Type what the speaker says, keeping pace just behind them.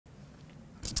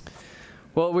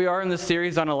Well, we are in the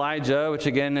series on Elijah, which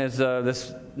again is,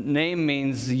 this name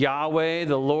means Yahweh,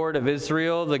 the Lord of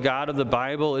Israel, the God of the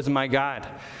Bible is my God.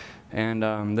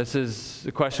 And this is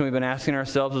the question we've been asking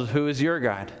ourselves is, who is your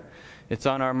God? It's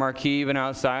on our marquee even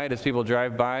outside as people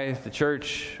drive by the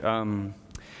church.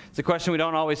 It's a question we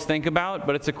don't always think about,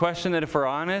 but it's a question that if we're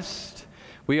honest,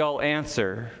 we all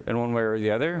answer in one way or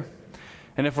the other.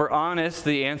 And if we're honest,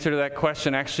 the answer to that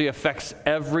question actually affects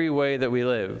every way that we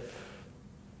live.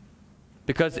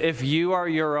 Because if you are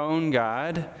your own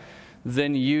God,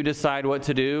 then you decide what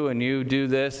to do, and you do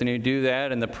this and you do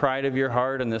that, and the pride of your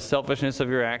heart and the selfishness of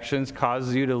your actions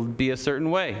causes you to be a certain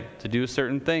way, to do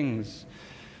certain things.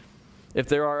 If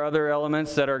there are other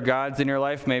elements that are gods in your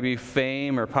life, maybe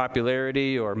fame or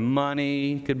popularity or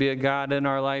money could be a god in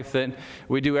our life, then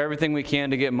we do everything we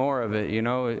can to get more of it. You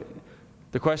know,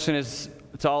 the question is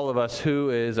to all of us,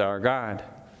 who is our God?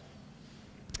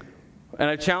 And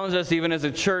I challenge us even as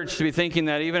a church to be thinking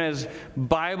that even as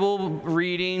Bible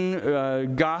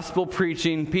reading, gospel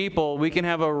preaching people, we can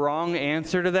have a wrong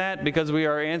answer to that because we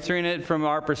are answering it from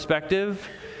our perspective,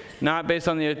 not based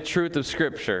on the truth of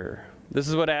Scripture. This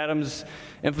is what Adam's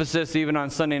emphasis even on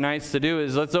Sunday nights to do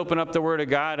is let's open up the Word of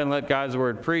God and let God's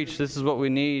Word preach. This is what we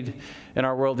need in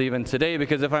our world even today.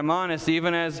 Because if I'm honest,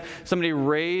 even as somebody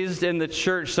raised in the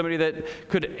church, somebody that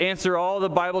could answer all the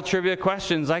Bible trivia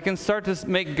questions, I can start to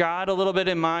make God a little bit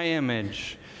in my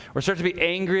image. Or start to be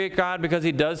angry at God because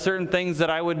He does certain things that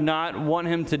I would not want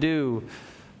Him to do.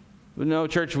 No,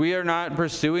 church, we are not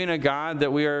pursuing a God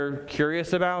that we are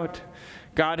curious about.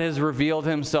 God has revealed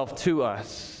Himself to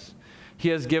us. He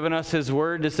has given us His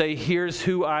Word to say, here's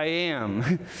who I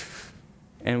am.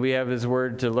 And we have His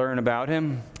Word to learn about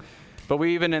Him. But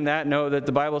we even in that know that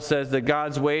the Bible says that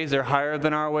God's ways are higher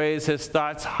than our ways, His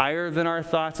thoughts higher than our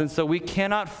thoughts, and so we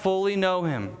cannot fully know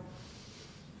Him.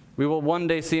 We will one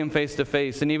day see Him face to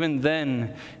face, and even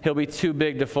then, He'll be too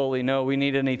big to fully know. We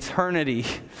need an eternity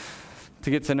to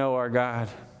get to know our God.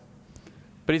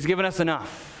 But He's given us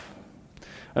enough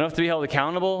to be held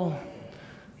accountable,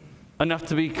 enough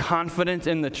to be confident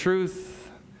in the truth,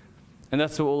 and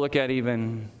that's what we'll look at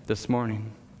even this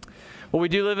morning. Well, we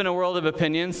do live in a world of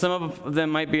opinions. Some of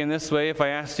them might be in this way. If I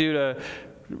asked you to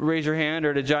raise your hand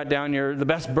or to jot down the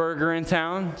best burger in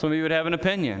town, some of you would have an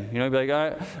opinion. You know, you'd be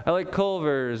like, I like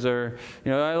Culver's, or,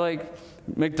 you know, I like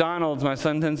McDonald's. My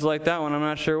son tends to like that one. I'm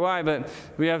not sure why, but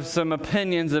we have some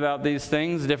opinions about these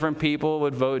things. Different people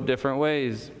would vote different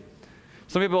ways.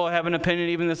 Some people have an opinion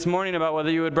even this morning about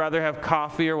whether you would rather have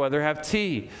coffee or whether have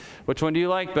tea. Which one do you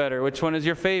like better? Which one is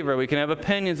your favorite? We can have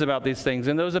opinions about these things,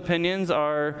 and those opinions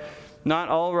are not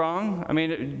all wrong. I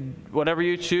mean, whatever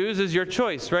you choose is your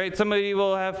choice, right? Some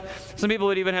people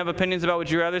would even have opinions about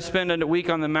would you rather spend a week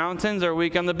on the mountains or a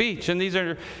week on the beach, and these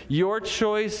are your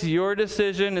choice, your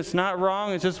decision. It's not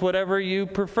wrong. It's just whatever you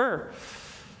prefer.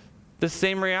 The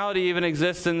same reality even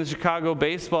exists in the Chicago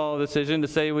baseball decision to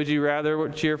say, would you rather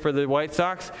cheer for the White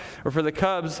Sox or for the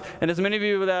Cubs? And as many of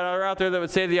you that are out there that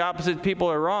would say the opposite people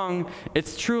are wrong,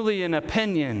 it's truly an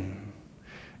opinion.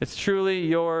 It's truly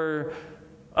your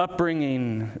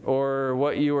upbringing or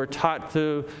what you were taught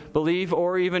to believe,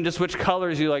 or even just which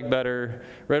colors you like better.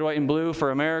 Red, white, and blue for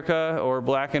America, or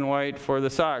black and white for the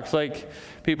Sox. Like,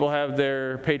 people have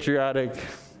their patriotic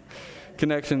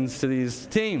connections to these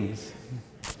teams.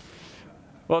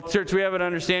 Well, church, we have an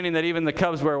understanding that even the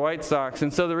Cubs wear White Sox.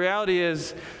 And so the reality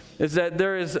is that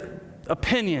there is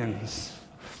opinions.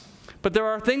 But there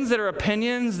are things that are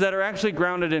opinions that are actually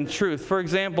grounded in truth. For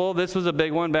example, this was a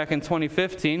big one back in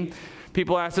 2015.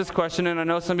 People asked this question, and I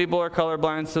know some people are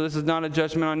colorblind, so this is not a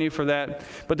judgment on you for that.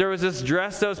 But there was this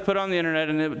dress that was put on the internet,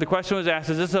 and the question was asked,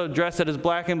 is this a dress that is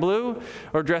black and blue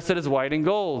or a dress that is white and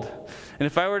gold? And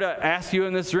if I were to ask you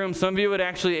in this room, some of you would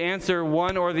actually answer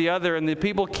one or the other, and the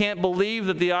people can't believe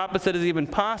that the opposite is even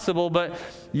possible, but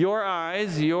your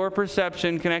eyes, your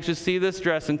perception can actually see this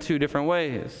dress in two different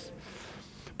ways.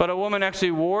 But a woman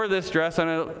actually wore this dress on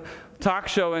a talk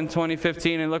show in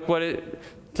 2015, and look what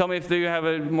tell me if you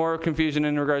have more confusion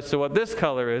in regards to what this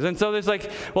color is. And so there's like,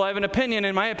 well, I have an opinion,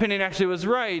 and my opinion actually was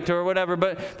right, or whatever,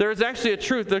 but there is actually a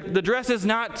truth. The dress is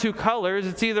not two colors.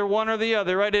 It's either one or the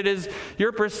other, right? It is,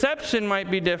 your perception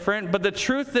might be different, but the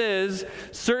truth is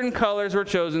certain colors were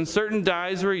chosen, certain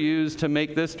dyes were used to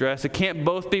make this dress. It can't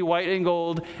both be white and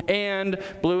gold and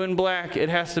blue and black. It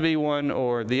has to be one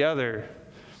or the other.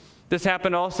 This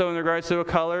happened also in regards to a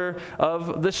color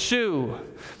of the shoe.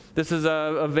 This is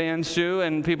a Vans shoe,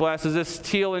 and people ask, is this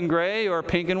teal and gray or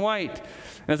pink and white?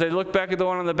 And as I look back at the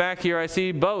one on the back here, I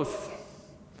see both.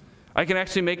 I can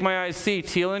actually make my eyes see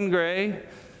teal and gray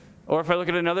Or if I look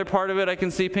at another part of it, I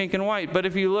can see pink and white. But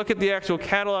if you look at the actual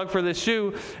catalog for this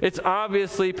shoe, it's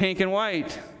obviously pink and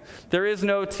white. There is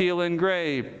no teal and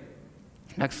gray.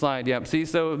 Next slide. Yep. See,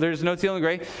 so there's no teal and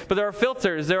gray. But there are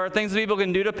filters. There are things that people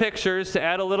can do to pictures to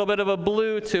add a little bit of a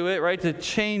blue to it, right, to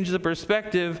change the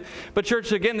perspective. But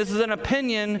church, again, this is an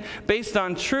opinion based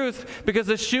on truth, because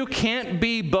the shoe can't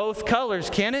be both colors,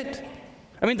 can it?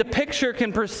 I mean, the picture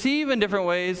can perceive in different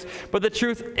ways, but the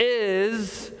truth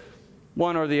is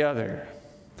one or the other.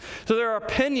 So there are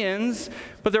opinions,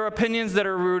 but there are opinions that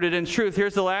are rooted in truth.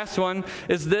 Here's the last one.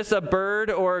 Is this a bird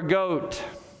or a goat?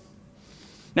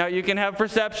 Now, you can have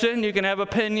perception, you can have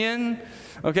opinion,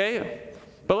 okay?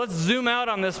 But let's zoom out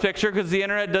on this picture, because the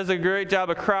internet does a great job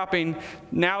of cropping.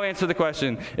 Now answer the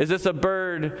question. Is this a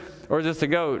bird or is this a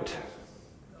goat?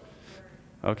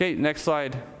 Okay, next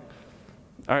slide.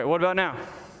 All right, what about now?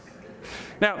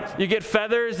 Now, you get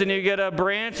feathers and you get a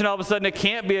branch, and all of a sudden it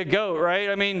can't be a goat, right?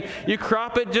 I mean, you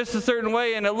crop it just a certain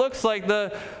way, and it looks like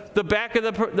the back of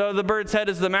the bird's head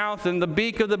is the mouth, and the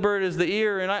beak of the bird is the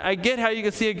ear. And I get how you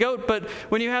can see a goat, but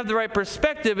when you have the right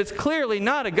perspective, it's clearly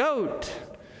not a goat.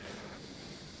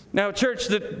 Now, church,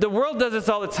 the world does this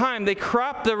all the time. They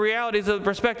crop the realities of the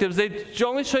perspectives. They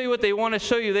only show you what they want to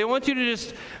show you. They want you to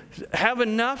just have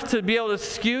enough to be able to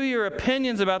skew your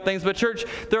opinions about things. But church,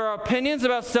 there are opinions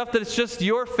about stuff that it's just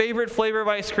your favorite flavor of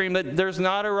ice cream that there's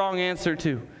not a wrong answer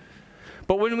to.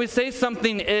 But when we say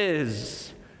something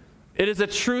is, it is a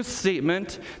truth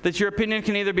statement that your opinion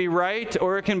can either be right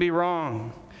or it can be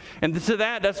wrong. And to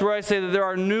that's where I say that there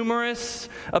are numerous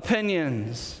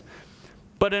opinions,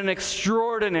 but an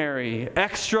extraordinary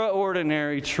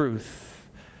truth.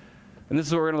 And this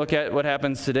is what we're going to look at, what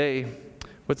happens today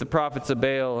with the prophets of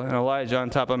Baal and Elijah on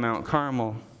top of Mount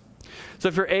Carmel. So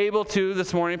if you're able to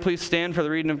this morning, please stand for the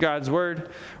reading of God's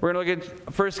word. We're going to look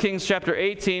at 1 Kings chapter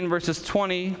 18, verses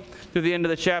 20 through the end of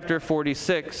the chapter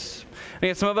 46.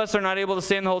 Again, some of us are not able to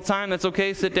stand the whole time. That's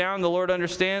okay. Sit down. The Lord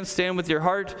understands. Stand with your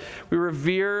heart. We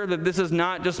revere that this is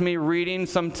not just me reading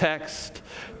some text.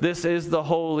 This is the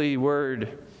holy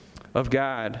word of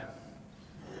God.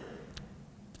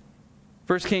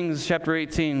 1 Kings chapter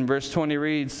 18, verse 20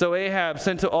 reads, So Ahab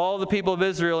sent to all the people of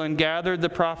Israel and gathered the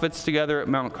prophets together at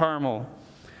Mount Carmel.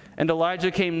 And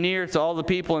Elijah came near to all the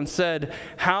people and said,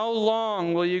 How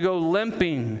long will you go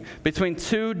limping between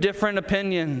two different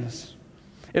opinions?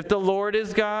 If the Lord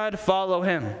is God, follow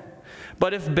him.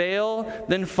 But if Baal,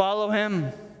 then follow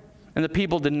him. And the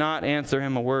people did not answer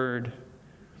him a word.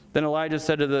 Then Elijah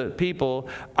said to the people,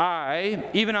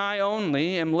 even I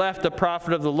only, am left a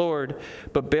prophet of the Lord,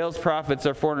 but Baal's prophets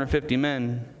are 450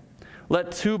 men.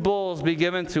 Let 2 bulls be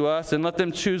given to us, and let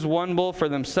them choose 1 bull for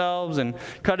themselves, and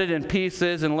cut it in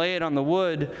pieces, and lay it on the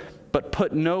wood, but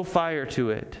put no fire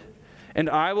to it. And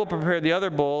I will prepare the other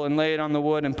bull, and lay it on the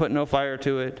wood, and put no fire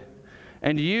to it.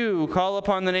 And you call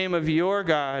upon the name of your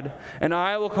God, and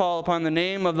I will call upon the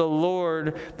name of the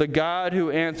Lord, the God who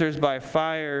answers by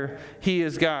fire. He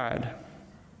is God.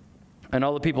 And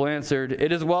all the people answered,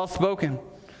 It is well spoken.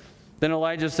 Then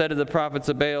Elijah said to the prophets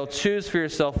of Baal, Choose for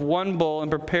yourself 1 bull and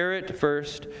prepare it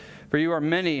first, for you are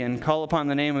many, and call upon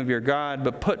the name of your God,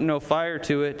 but put no fire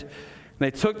to it.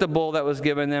 And they took the bull that was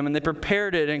given them, and they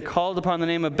prepared it and called upon the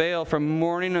name of Baal from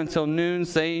morning until noon,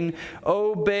 saying,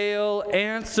 O Baal,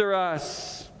 answer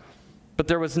us. But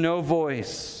there was no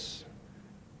voice,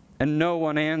 and no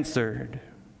one answered.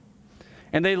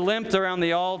 And they limped around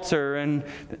the altar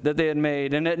that they had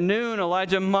made. And at noon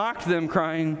Elijah mocked them,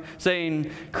 saying,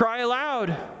 Cry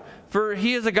aloud, for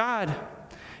he is a god.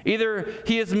 Either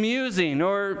he is musing,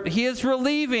 or he is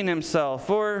relieving himself,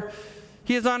 or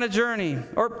he is on a journey,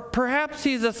 or perhaps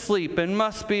he's asleep and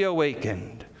must be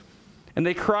awakened. And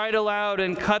they cried aloud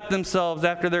and cut themselves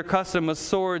after their custom with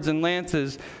swords and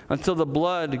lances until the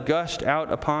blood gushed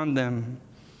out upon them.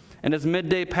 And as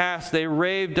midday passed, they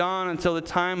raved on until the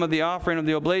time of the offering of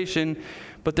the oblation,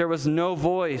 but there was no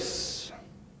voice.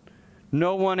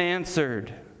 No one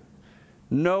answered.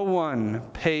 No one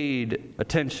paid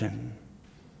attention.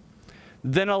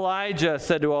 Then Elijah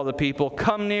said to all the people,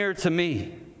 Come near to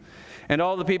me. And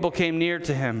all the people came near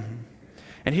to him.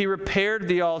 And he repaired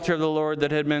the altar of the Lord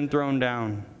that had been thrown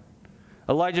down.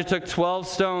 Elijah took 12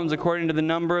 stones according to the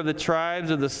number of the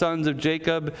tribes of the sons of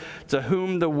Jacob, to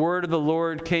whom the word of the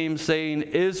Lord came, saying,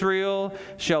 Israel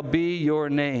shall be your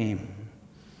name.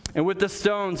 And with the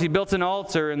stones he built an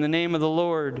altar in the name of the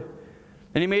Lord.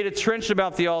 And he made a trench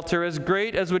about the altar as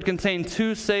great as would contain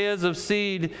 2 seahs of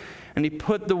seed. And he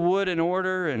put the wood in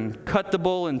order and cut the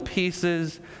bull in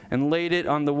pieces and laid it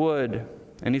on the wood.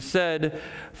 And he said,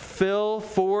 Fill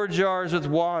 4 jars with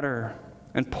water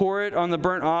and pour it on the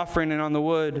burnt offering and on the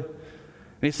wood.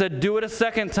 And he said, do it a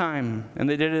second time. And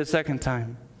they did it a second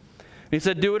time. And he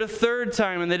said, do it a third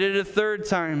time. And they did it a third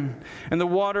time. And the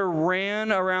water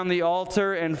ran around the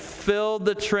altar and filled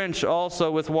the trench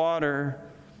also with water.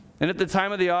 And at the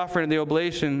time of the offering of the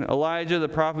oblation, Elijah the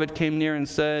prophet came near and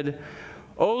said,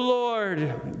 O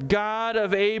Lord, God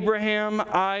of Abraham,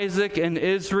 Isaac, and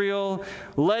Israel,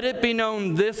 let it be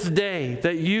known this day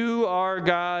that you are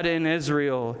God in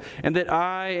Israel, and that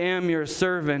I am your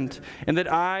servant, and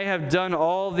that I have done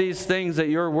all these things at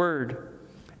your word.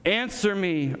 Answer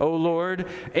me, O Lord,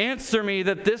 answer me,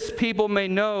 that this people may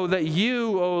know that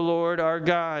you, O Lord, are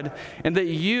God, and that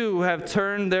you have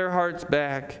turned their hearts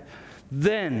back.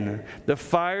 Then the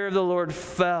fire of the Lord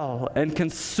fell and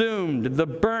consumed the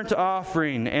burnt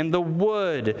offering and the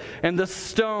wood and the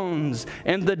stones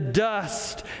and the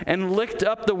dust and licked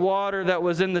up the water that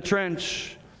was in the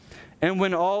trench. And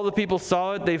when all the people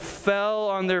saw it, they fell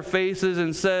on their faces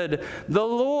and said, The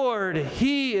Lord,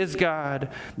 He is God.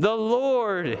 The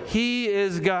Lord, He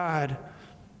is God.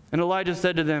 And Elijah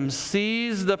said to them,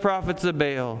 Seize the prophets of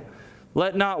Baal.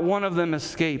 Let not one of them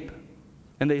escape.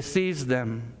 And they seized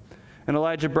them. And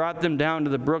Elijah brought them down to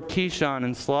the brook Kishon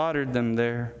and slaughtered them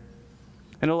there.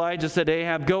 And Elijah said to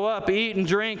Ahab, Go up, eat and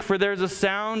drink, for there's a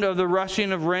sound of the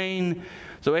rushing of rain.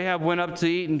 So Ahab went up to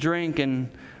eat and drink, and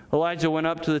Elijah went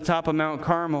up to the top of Mount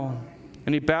Carmel.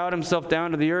 And he bowed himself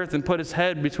down to the earth and put his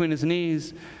head between his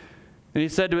knees. And he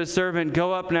said to his servant,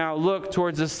 Go up now, look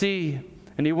towards the sea.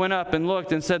 And he went up and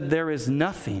looked and said, There is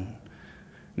nothing.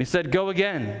 And he said, Go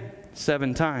again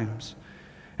 7 times.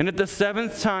 And at the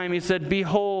 7th time he said,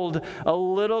 Behold, a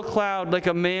little cloud like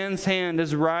a man's hand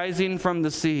is rising from the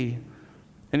sea.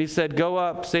 And he said, Go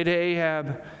up, say to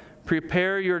Ahab,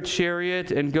 Prepare your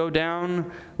chariot and go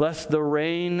down, lest the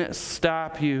rain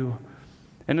stop you.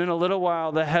 And in a little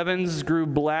while the heavens grew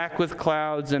black with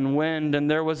clouds and wind,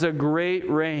 and there was a great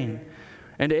rain.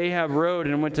 And Ahab rode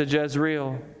and went to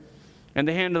Jezreel. And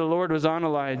the hand of the Lord was on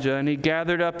Elijah, and he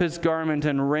gathered up his garment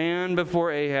and ran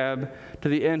before Ahab to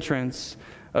the entrance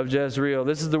of Jezreel.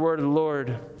 This is the word of the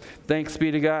Lord. Thanks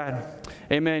be to God.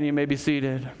 Amen. You may be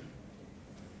seated.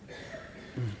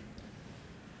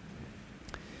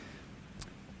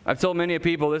 I've told many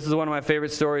people this is one of my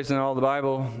favorite stories in all the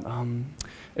Bible.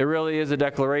 It really is a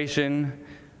declaration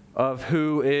of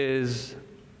who is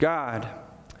God.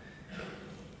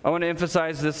 I want to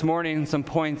emphasize this morning some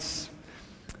points,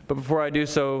 but before I do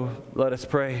so, let us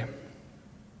pray.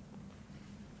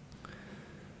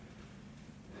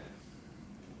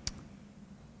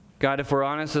 God, if we're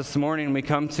honest this morning, we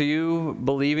come to you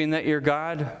believing that you're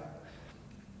God,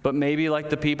 but maybe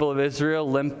like the people of Israel,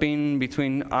 limping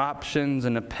between options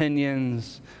and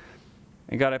opinions.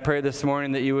 And God, I pray this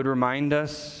morning that you would remind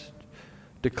us,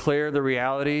 declare the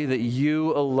reality that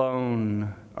you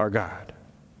alone are God.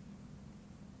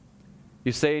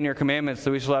 You say in your commandments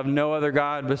that we shall have no other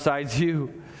God besides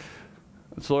you.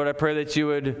 So Lord, I pray that you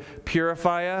would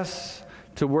purify us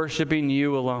to worshiping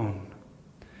you alone.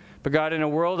 But God, in a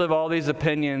world of all these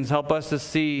opinions, help us to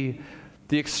see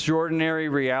the extraordinary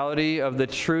reality of the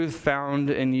truth found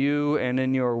in you and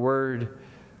in your word.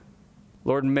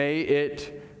 Lord, may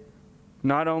it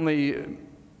not only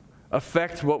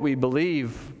affect what we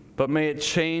believe, but may it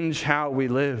change how we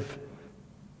live,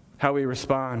 how we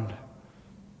respond,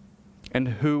 and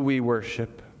who we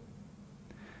worship.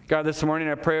 God, this morning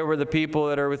I pray over the people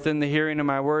that are within the hearing of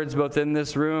my words, both in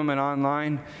this room and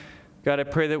online. God, I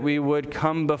pray that we would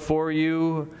come before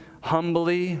you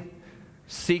humbly,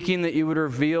 seeking that you would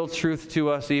reveal truth to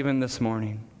us even this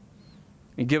morning.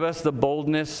 And give us the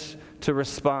boldness to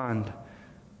respond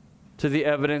to the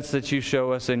evidence that you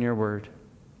show us in your word.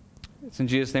 It's in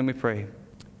Jesus' name we pray.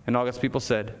 And all God's people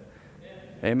said,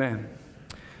 Amen.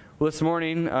 Well, this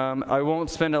morning, I won't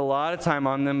spend a lot of time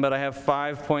on them, but I have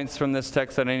 5 points from this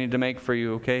text that I need to make for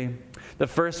you, okay? The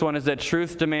first one is that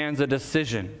truth demands a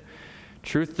decision.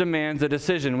 Truth demands a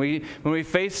decision. When we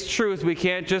face truth, we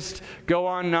can't just go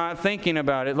on not thinking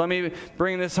about it. Let me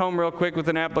bring this home real quick with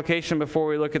an application before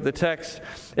we look at the text.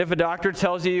 If a doctor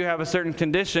tells you you have a certain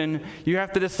condition, you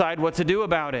have to decide what to do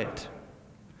about it.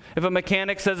 If a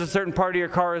mechanic says a certain part of your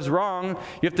car is wrong,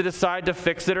 you have to decide to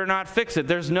fix it or not fix it.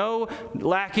 There's no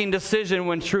lacking decision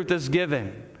when truth is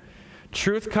given.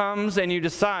 Truth comes and you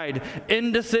decide.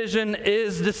 Indecision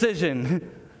is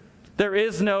decision. There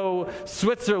is no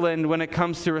Switzerland when it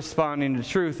comes to responding to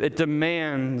truth. It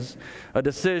demands a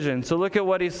decision. So look at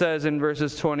what he says in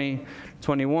verses 20,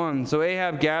 21. So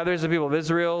Ahab gathers the people of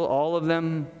Israel, all of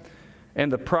them,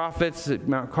 and the prophets at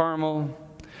Mount Carmel.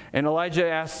 And Elijah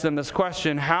asks them this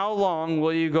question: how long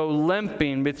will you go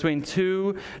limping between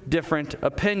two different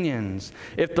opinions?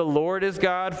 If the Lord is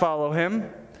God, follow him.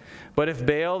 But if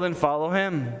Baal, then follow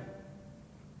him."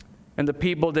 And the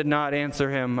people did not answer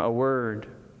him a word.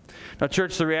 Now,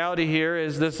 church, the reality here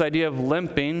is this idea of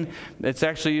limping. It's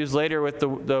actually used later with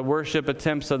the worship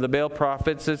attempts of the Baal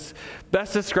prophets. It's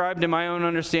best described in my own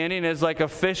understanding as like a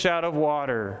fish out of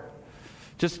water,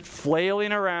 just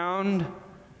flailing around,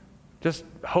 just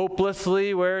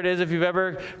hopelessly where it is. If you've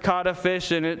ever caught a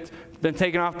fish and it's been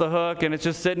taken off the hook and it's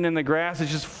just sitting in the grass,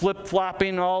 it's just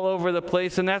flip-flopping all over the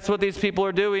place. And that's what these people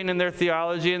are doing in their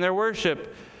theology and their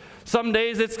worship. Some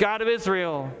days it's God of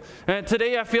Israel. And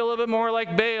today I feel a little bit more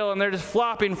like Baal, and they're just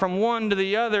flopping from one to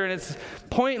the other, and it's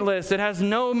pointless. It has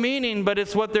no meaning, but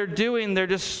it's what they're doing. They're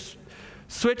just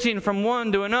switching from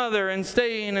one to another and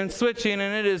staying and switching,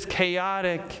 and it is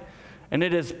chaotic, and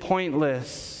it is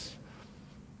pointless,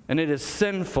 and it is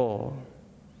sinful.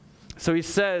 So he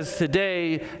says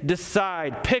today,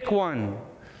 decide, pick one.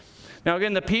 Now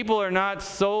again, the people are not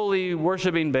solely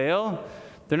worshiping Baal.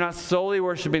 They're not solely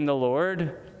worshiping the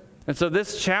Lord. And so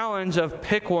this challenge of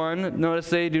pick one, notice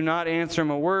they do not answer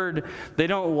him a word. They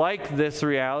don't like this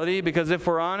reality because if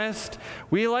we're honest,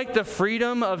 we like the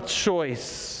freedom of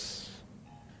choice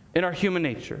in our human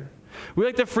nature. We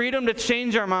like the freedom to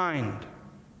change our mind.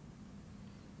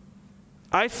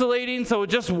 Isolating, so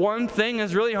just one thing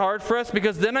is really hard for us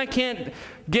because then I can't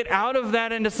get out of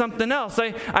that into something else.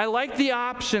 I like the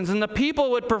options, and the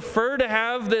people would prefer to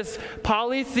have this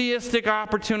polytheistic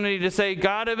opportunity to say,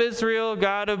 God of Israel,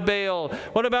 God of Baal.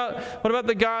 What about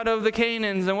the God of the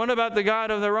Canaans, and what about the God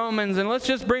of the Romans? And let's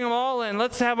just bring them all in.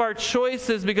 Let's have our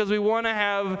choices because we want to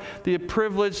have the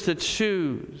privilege to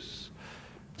choose.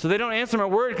 So they don't answer my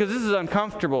word because this is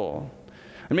uncomfortable.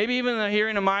 And maybe even the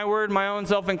hearing of my word, my own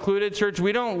self included, church,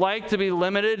 we don't like to be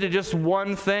limited to just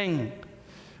one thing.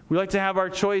 We like to have our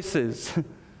choices.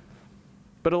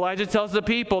 But Elijah tells the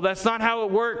people, that's not how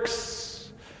it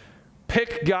works.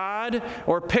 Pick God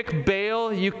or pick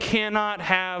Baal. You cannot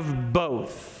have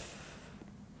both.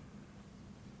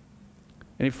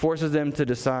 And he forces them to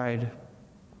decide.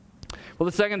 Well,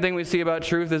 the second thing we see about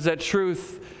truth is that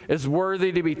truth is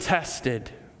worthy to be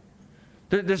tested.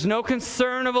 There's no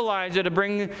concern of Elijah to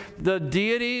bring the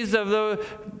deities of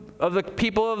the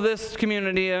people of this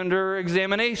community under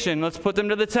examination. Let's put them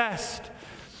to the test.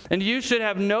 And you should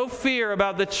have no fear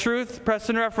about the truth.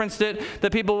 Preston referenced it,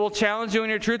 that people will challenge you in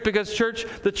your truth because, church,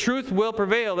 the truth will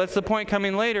prevail. That's the point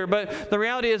coming later. But the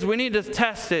reality is we need to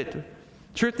test it.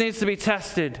 Truth needs to be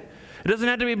tested. It doesn't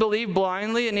have to be believed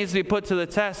blindly. It needs to be put to the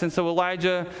test. And so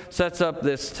Elijah sets up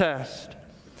this test.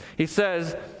 He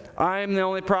says, I am the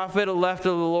only prophet left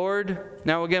of the Lord.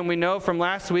 Now again, we know from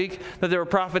last week that there were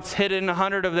prophets hidden,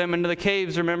 100 of them, into the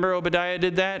caves. Remember, Obadiah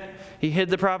did that? He hid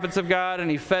the prophets of God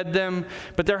and he fed them,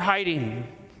 but they're hiding.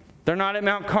 They're not at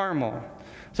Mount Carmel.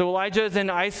 So Elijah is in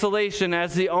isolation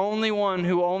as the only one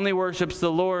who only worships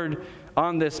the Lord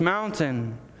on this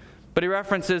mountain. But he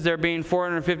references there being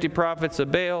 450 prophets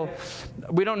of Baal.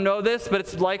 We don't know this, but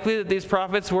it's likely that these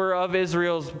prophets were of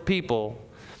Israel's people.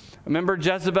 Remember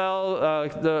Jezebel,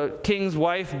 the king's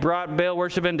wife, brought Baal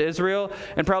worship into Israel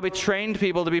and probably trained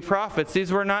people to be prophets.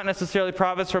 These were not necessarily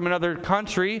prophets from another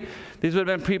country. These would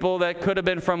have been people that could have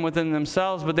been from within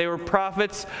themselves, but they were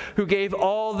prophets who gave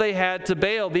all they had to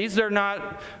Baal. These are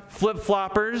not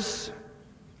flip-floppers.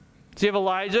 So you have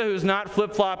Elijah, who's not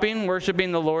flip-flopping,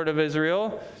 worshiping the Lord of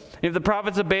Israel. You have the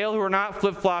prophets of Baal who are not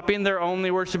flip-flopping. They're only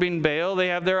worshiping Baal. They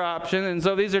have their option. And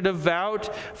so these are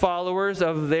devout followers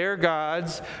of their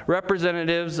gods,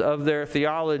 representatives of their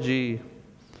theology,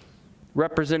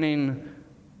 representing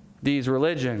these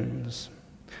religions.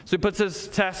 So he puts this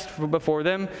test before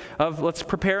them of let's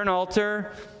prepare an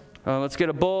altar. Let's get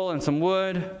a bull and some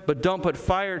wood, but don't put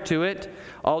fire to it.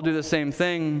 I'll do the same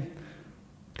thing.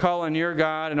 Call on your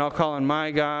God, and I'll call on my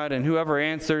God, and whoever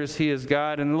answers, he is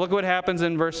God. And look what happens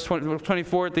in verse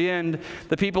 24 at the end.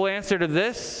 The people answer to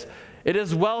this, it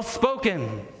is well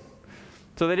spoken.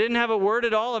 So they didn't have a word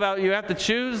at all about you have to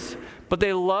choose, but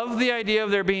they love the idea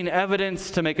of there being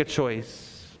evidence to make a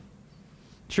choice.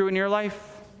 True in your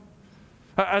life?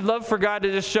 I'd love for God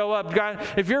to just show up. God,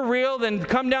 if you're real, then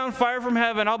come down fire from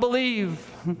heaven. I'll believe.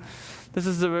 This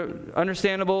is the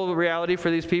understandable reality for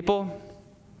these people.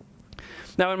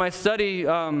 Now, in my study,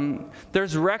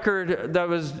 there's record that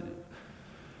was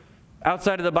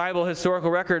outside of the Bible,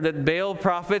 historical record, that Baal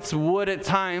prophets would at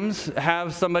times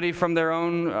have somebody from their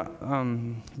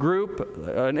own group,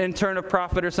 an intern, a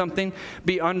prophet or something,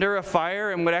 be under a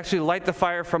fire and would actually light the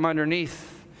fire from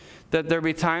underneath. That there'd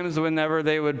be times whenever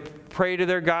they would pray to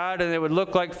their God and it would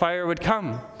look like fire would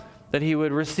come. that he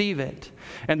would receive it.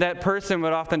 And that person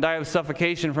would often die of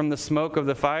suffocation from the smoke of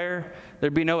the fire.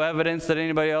 There'd be no evidence that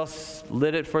anybody else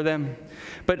lit it for them.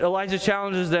 But Elijah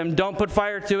challenges them, don't put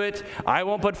fire to it. I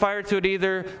won't put fire to it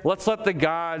either. Let's let the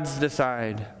gods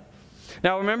decide.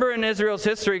 Now remember in Israel's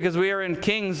history, because we are in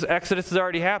Kings, Exodus has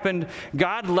already happened,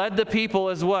 God led the people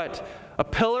as what? A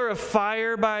pillar of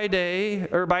fire by day,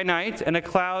 or by night, and a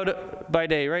cloud by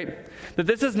day, right? But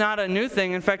this is not a new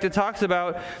thing. In fact, it talks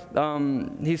about,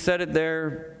 he said it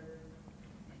there,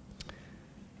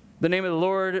 the name of the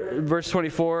Lord, verse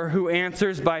 24, who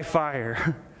answers by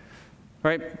fire,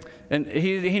 right? And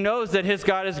he knows that his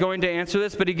God is going to answer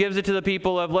this, but he gives it to the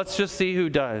people of, let's just see who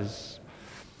does.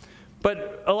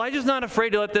 But Elijah's not afraid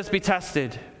to let this be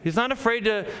tested. He's not afraid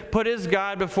to put his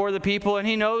God before the people, and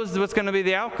he knows what's going to be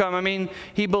the outcome. I mean,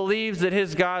 he believes that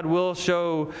his God will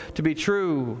show to be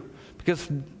true, because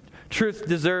truth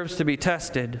deserves to be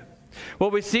tested.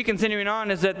 What we see continuing on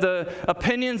is that the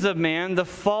opinions of man, the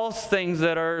false things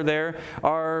that are there,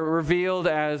 are revealed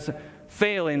as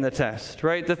failing the test,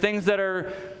 right? The things that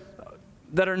are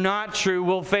not true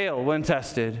will fail when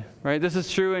tested, right? This is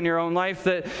true in your own life,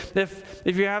 that if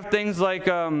you have things like,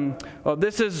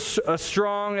 this is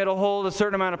strong, it'll hold a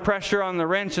certain amount of pressure on the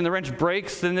wrench, and the wrench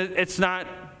breaks, then it's not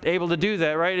able to do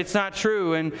that, right? It's not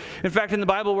true. And in fact, in the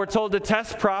Bible, we're told to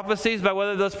test prophecies by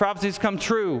whether those prophecies come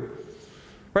true,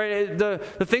 right? The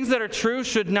things that are true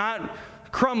should not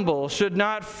crumble, should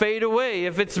not fade away.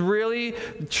 If it's really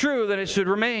true, then it should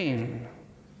remain.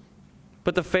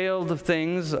 But the failed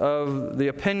things of the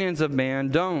opinions of man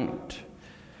don't.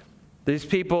 These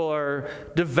people are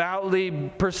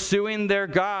devoutly pursuing their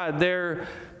God. They're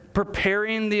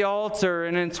preparing the altar.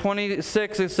 And in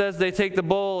 26 it says they take the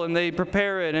bull and they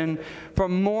prepare it. And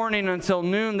from morning until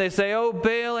noon they say, "Oh,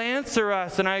 Baal, answer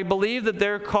us." And I believe that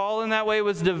their call in that way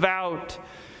was devout.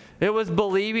 It was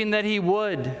believing that he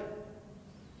would.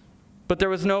 But there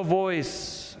was no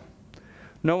voice.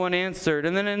 No one answered.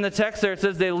 And then in the text there it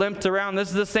says they limped around. This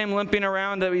is the same limping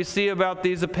around that we see about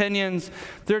these opinions.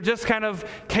 They're just kind of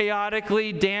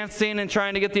chaotically dancing and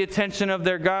trying to get the attention of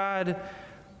their God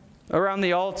around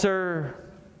the altar.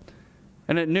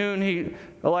 And at noon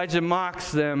Elijah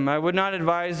mocks them. I would not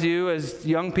advise you as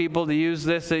young people to use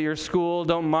this at your school.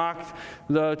 Don't mock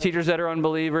the teachers that are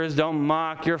unbelievers. Don't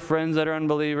mock your friends that are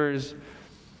unbelievers.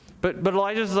 But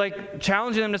Elijah's like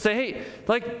challenging them to say, hey,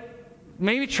 like,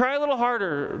 maybe try a little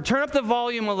harder. Turn up the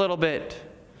volume a little bit.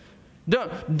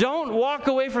 Don't walk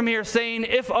away from here saying,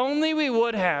 if only we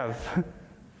would have.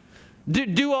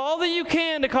 Do all that you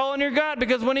can to call on your God,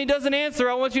 because when he doesn't answer,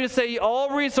 I want you to say all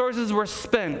resources were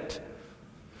spent.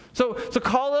 So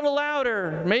call a little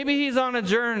louder. Maybe he's on a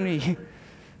journey.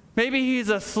 Maybe he's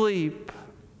asleep.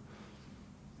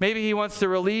 Maybe he wants to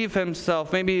relieve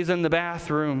himself. Maybe he's in the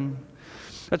bathroom.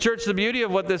 Church, the beauty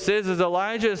of what this is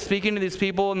Elijah is speaking to these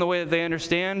people in the way that they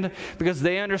understand, because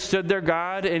they understood their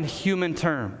God in human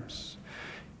terms.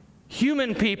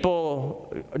 Human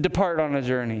people depart on a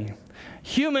journey.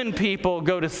 Human people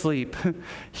go to sleep.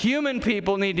 Human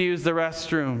people need to use the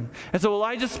restroom. And so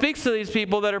Elijah speaks to these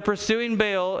people that are pursuing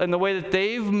Baal in the way that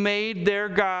they've made their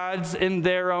gods in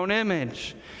their own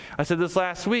image. I said this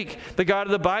last week. The God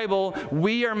of the Bible,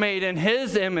 we are made in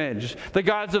his image. The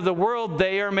gods of the world,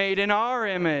 they are made in our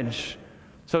image.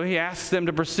 So he asks them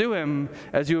to pursue him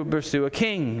as you would pursue a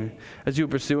king, as you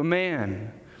would pursue a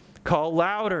man. Call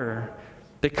louder.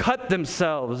 They cut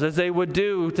themselves as they would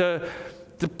do to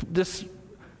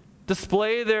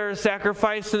display their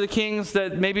sacrifice to the kings,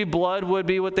 that maybe blood would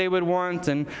be what they would want.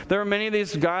 And there are many of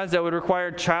these gods that would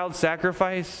require child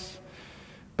sacrifice.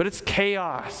 But it's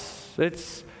chaos.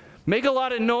 It's make a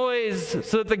lot of noise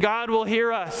so that the God will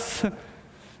hear us.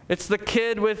 It's the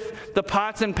kid with the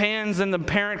pots and pans and the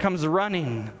parent comes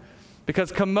running,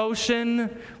 because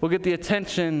commotion will get the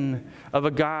attention of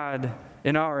a God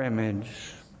in our image.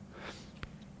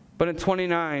 But in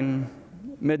 29,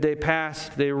 midday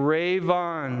passed, they rave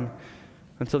on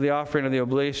until the offering of the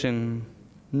oblation.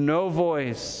 No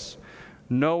voice,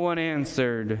 no one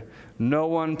answered, no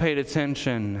one paid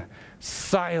attention.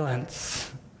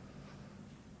 Silence.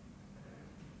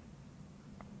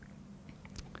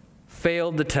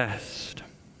 Failed the test.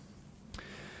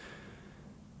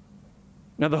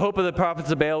 Now the hope of the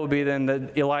prophets of Baal would be then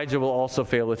that Elijah will also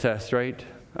fail the test, right?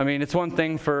 I mean, it's one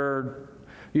thing for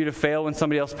you to fail when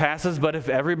somebody else passes, but if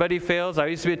everybody fails, I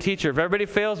used to be a teacher, if everybody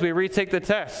fails, we retake the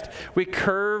test. We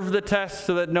curve the test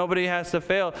so that nobody has to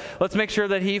fail. Let's make sure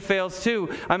that he fails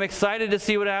too. I'm excited to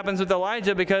see what happens with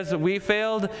Elijah, because we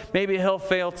failed, maybe he'll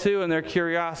fail too, and their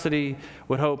curiosity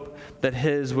would hope that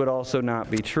his would also not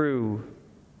be true.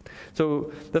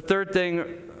 So the third thing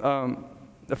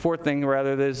The fourth thing,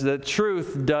 rather, is that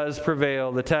truth does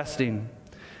prevail the testing.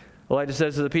 Elijah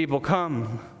says to the people,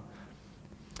 come.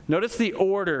 Notice the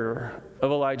order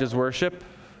of Elijah's worship.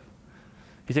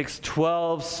 He takes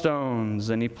 12 stones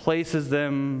and he places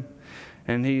them,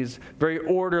 and he's very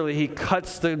orderly. He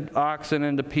cuts the oxen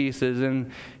into pieces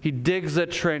and he digs a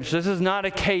trench. This is not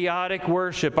a chaotic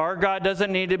worship. Our God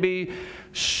doesn't need to be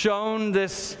shown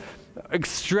this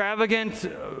extravagant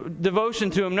devotion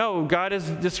to him. No, God has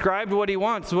described what he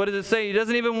wants. What does it say? He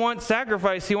doesn't even want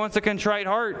sacrifice. He wants a contrite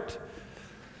heart.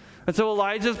 And so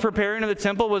Elijah's preparing of the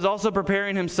temple was also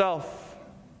preparing himself.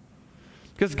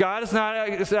 Because God is not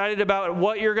excited about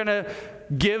what you're going to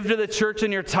give to the church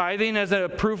in your tithing as a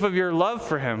proof of your love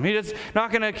for him. He's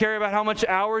not going to care about how much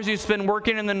hours you spend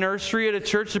working in the nursery at a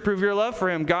church to prove your love for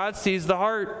him. God sees the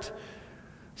heart.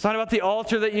 It's not about the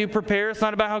altar that you prepare. It's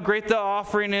not about how great the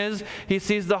offering is. He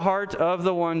sees the heart of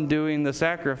the one doing the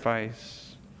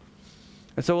sacrifice.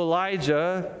 And so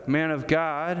Elijah, man of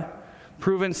God,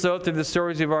 proven so through the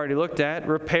stories we've already looked at,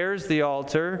 repairs the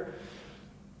altar,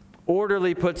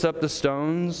 orderly puts up the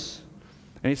stones,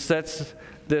 and he sets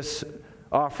this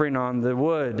offering on the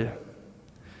wood.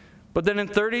 But then in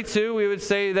 32, we would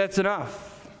say that's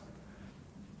enough.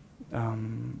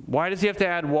 Why does he have to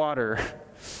add water?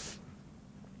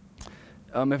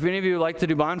 If any of you like to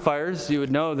do bonfires, you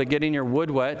would know that getting your wood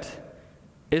wet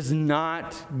is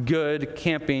not good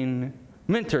camping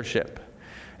mentorship.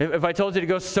 If I told you to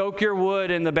go soak your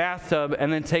wood in the bathtub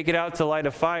and then take it out to light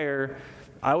a fire,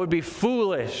 I would be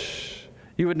foolish.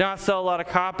 You would not sell a lot of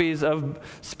copies of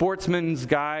Sportsman's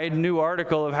Guide, new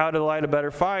article of how to light a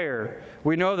better fire.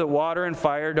 We know that water and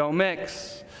fire don't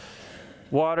mix.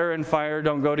 Water and fire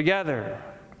don't go together.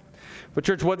 But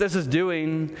church, what this is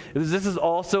doing is this is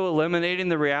also eliminating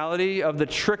the reality of the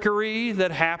trickery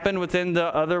that happened within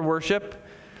the other worship.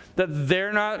 That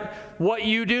they're not, what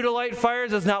you do to light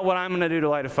fires is not what I'm going to do to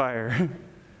light a fire.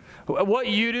 What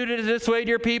you do to dissuade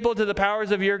your people to the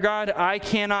powers of your God, I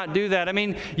cannot do that. I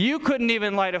mean, you couldn't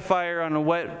even light a fire on a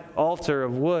wet altar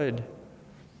of wood.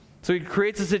 So he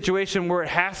creates a situation where it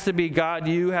has to be God,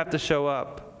 you have to show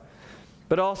up.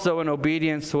 But also in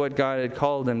obedience to what God had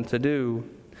called him to do.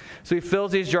 So he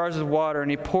fills these jars with water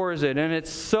and he pours it. And it's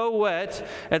so wet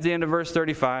at the end of verse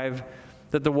 35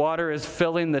 that the water is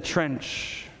filling the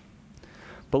trench.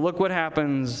 But look what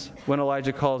happens when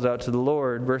Elijah calls out to the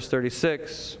Lord. Verse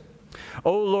 36.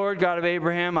 O Lord, God of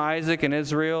Abraham, Isaac, and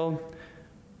Israel,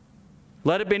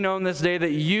 let it be known this day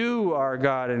that you are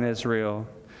God in Israel,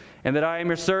 and that I am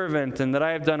your servant, and that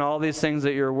I have done all these things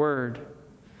at your word.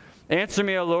 Answer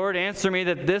me, O Lord, answer me,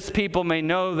 that this people may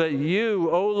know that you,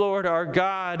 O Lord, are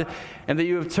God, and that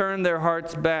you have turned their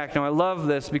hearts back. Now I love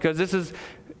this because this is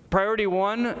priority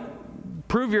one,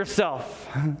 prove yourself.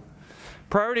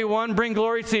 Priority one, bring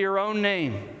glory to your own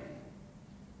name.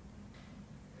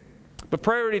 But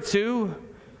priority two,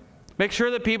 make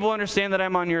sure that people understand that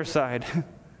I'm on your side.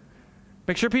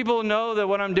 Make sure people know that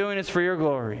what I'm doing is for your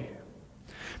glory.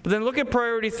 But then look at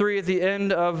priority three at the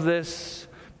end of this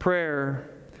prayer.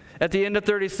 At the end of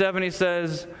 37, he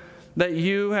says that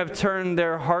you have turned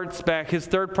their hearts back. His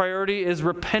third priority is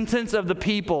repentance of the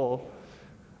people,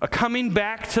 a coming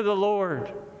back to the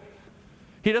Lord.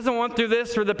 He doesn't want through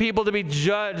this for the people to be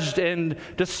judged and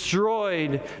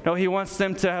destroyed. No, he wants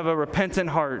them to have a repentant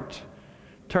heart,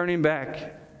 turning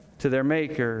back to their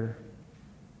Maker.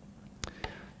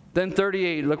 Then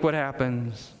 38, look what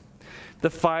happens. The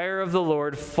fire of the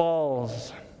Lord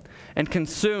falls and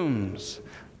consumes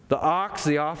the ox,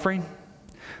 the offering,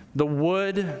 the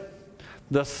wood,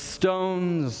 the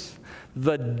stones,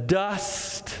 the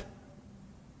dust,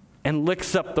 and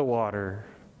licks up the water.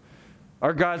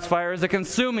 Our God's fire is a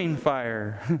consuming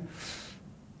fire.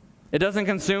 It doesn't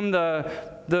consume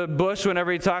the bush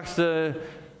whenever he talks to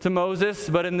Moses,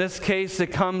 but in this case it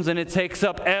comes and it takes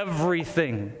up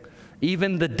everything,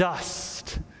 even the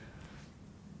dust.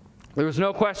 There was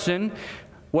no question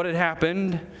what had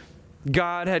happened.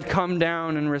 God had come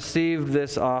down and received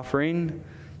this offering.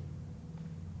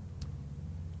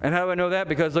 And how do I know that?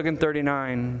 Because look in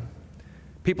 39.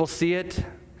 People see it,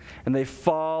 and they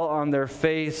fall on their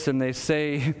face, and they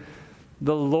say,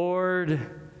 the Lord,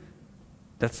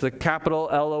 that's the capital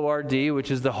L-O-R-D, which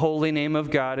is the holy name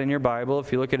of God in your Bible,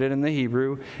 if you look at it in the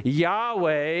Hebrew.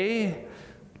 Yahweh,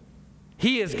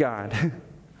 He is God.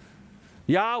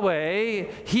 Yahweh,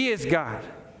 He is God.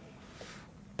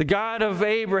 The God of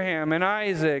Abraham and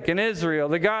Isaac and Israel,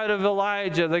 the God of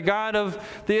Elijah, the God of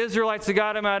the Israelites, the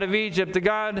God out of Egypt, the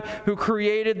God who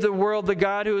created the world, the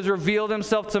God who has revealed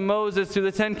himself to Moses through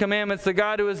the Ten Commandments, the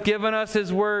God who has given us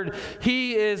his word.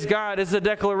 He is God. It's a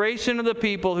declaration of the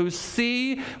people who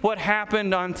see what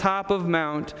happened on top of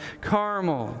Mount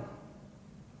Carmel.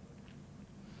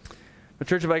 But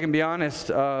church, if I can be honest,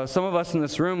 some of us in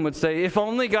this room would say, if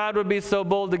only God would be so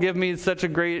bold to give me such a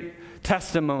great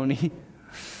testimony.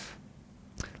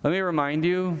 Let me remind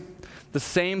you, the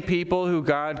same people who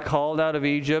God called out of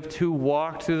Egypt, who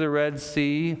walked through the Red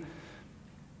Sea,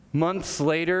 months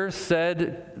later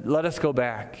said, let us go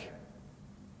back.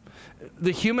 The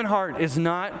human heart is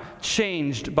not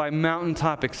changed by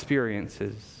mountaintop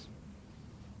experiences.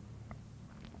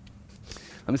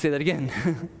 Let me say that again.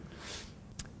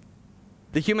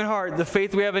 The human heart, the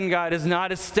faith we have in God, is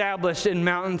not established in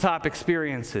mountaintop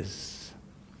experiences.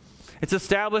 It's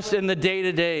established in the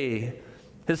day-to-day.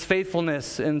 His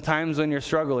faithfulness in times when you're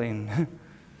struggling.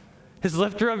 His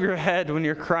lifter of your head when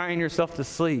you're crying yourself to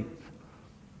sleep.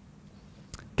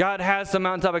 God has some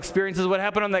mountaintop experiences. What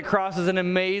happened on that cross is an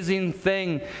amazing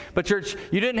thing. But church,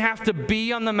 you didn't have to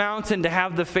be on the mountain to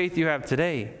have the faith you have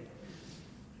today.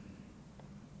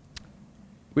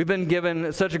 We've been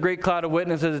given such a great cloud of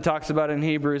witnesses it talks about in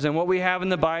Hebrews. And what we have in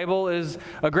the Bible is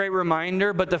a great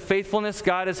reminder, but the faithfulness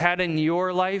God has had in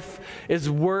your life is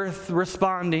worth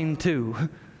responding to.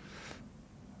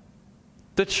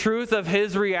 The truth of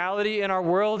his reality in our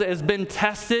world has been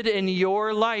tested in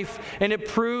your life, and it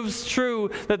proves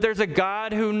true that there's a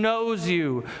God who knows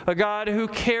you, a God who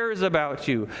cares about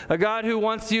you, a God who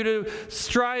wants you to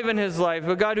strive in his life,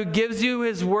 a God who gives you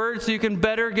his word so you can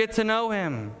better get to know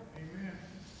him.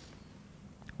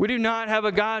 We do not have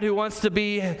a God who wants to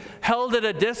be held at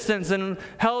a distance and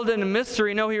held in a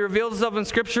mystery. No, he revealed himself in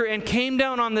Scripture and came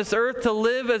down on this earth to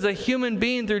live as a human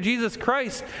being through Jesus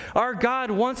Christ. Our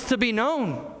God wants to be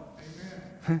known.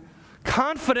 Amen.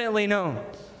 Confidently known.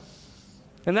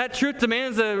 And that truth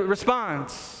demands a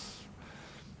response.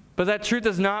 But that truth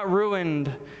is not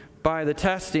ruined by the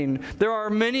testing. There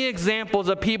are many examples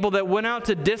of people that went out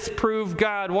to disprove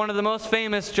God. One of the most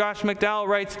famous, Josh McDowell,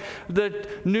 writes the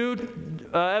new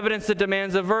evidence that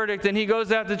demands a verdict, and he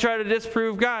goes out to try to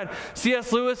disprove God.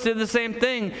 C.S. Lewis did the same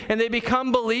thing, and they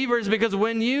become believers because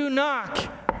when you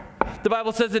knock, the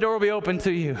Bible says the door will be open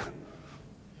to you.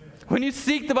 When you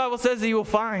seek, the Bible says that you will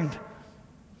find.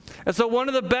 And so one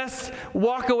of the best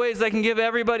walkaways I can give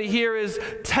everybody here is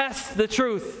test the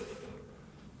truth.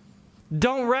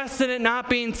 Don't rest in it not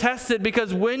being tested,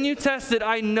 because when you test it,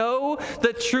 I know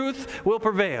that truth will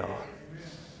prevail.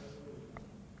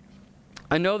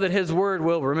 I know that his word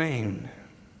will remain.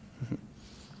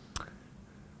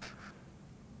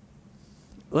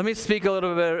 Let me speak a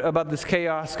little bit about this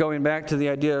chaos, going back to the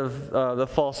idea of the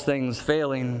false things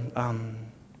failing.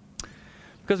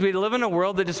 Because we live in a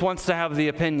world that just wants to have the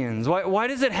opinions. Why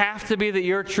does it have to be that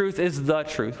your truth is the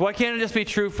truth? Why can't it just be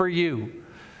true for you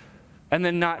and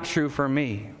then not true for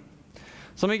me?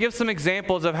 So let me give some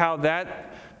examples of how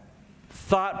that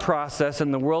thought process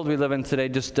in the world we live in today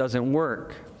just doesn't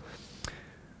work.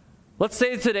 Let's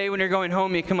say today when you're going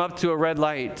home, you come up to a red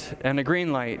light and a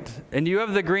green light, and you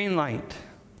have the green light.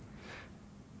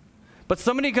 But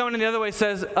somebody coming in the other way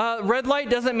says, red light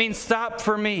doesn't mean stop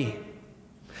for me.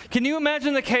 Can you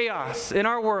imagine the chaos in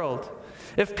our world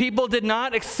if people did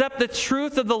not accept the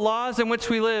truth of the laws in which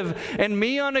we live, and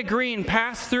me on a green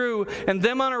pass through and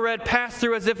them on a red pass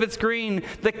through as if it's green?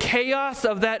 The chaos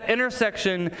of that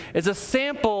intersection is a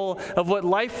sample of what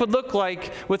life would look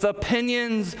like with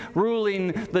opinions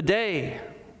ruling the day.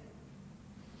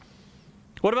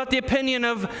 What about the opinion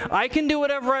of, I can do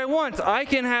whatever I want. I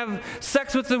can have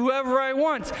sex with whoever I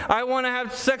want. I want to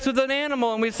have sex with an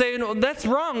animal. And we say, no, that's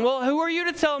wrong. Well, who are you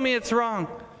to tell me it's wrong?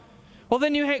 Well,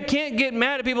 then you can't get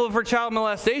mad at people for child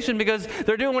molestation because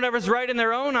they're doing whatever's right in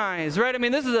their own eyes, right? I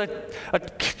mean, this is a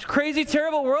crazy,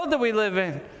 terrible world that we live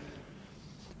in.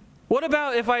 What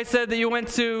about if I said that you went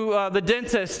to the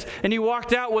dentist and you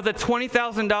walked out with a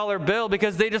 $20,000 bill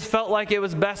because they just felt like it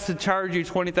was best to charge you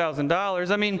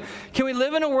 $20,000? I mean, can we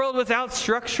live in a world without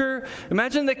structure?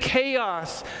 Imagine the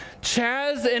chaos.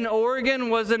 Chaz in Oregon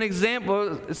was an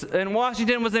example, and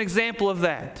Washington was an example of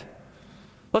that.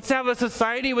 Let's have a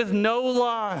society with no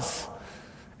laws.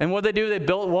 And what they do, they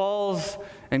built walls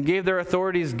and gave their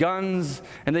authorities guns,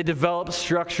 and they developed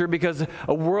structure, because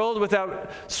a world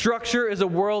without structure is a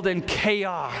world in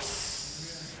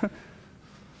chaos.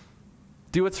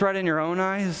 Do what's right in your own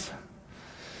eyes.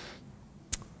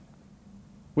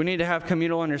 We need to have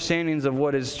communal understandings of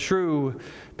what is true,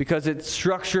 because it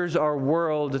structures our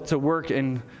world to work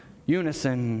in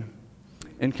unison,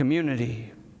 in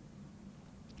community.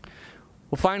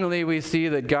 Well, finally, we see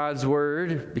that God's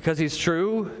word, because he's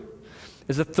true,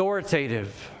 is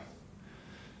authoritative.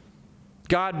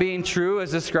 God being true,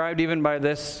 as described even by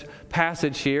this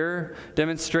passage here,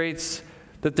 demonstrates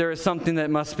that there is something that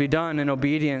must be done in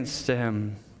obedience to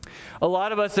him. A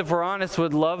lot of us, if we're honest,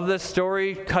 would love this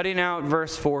story cutting out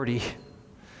verse 40.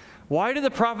 Why do the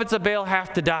prophets of Baal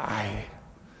have to die?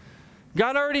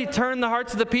 God already turned the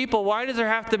hearts of the people. Why does there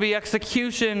have to be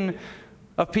execution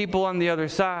of people on the other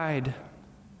side?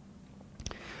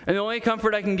 And the only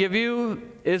comfort I can give you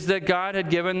is that God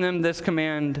had given them this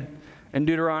command in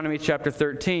Deuteronomy chapter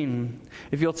 13.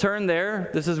 If you'll turn there,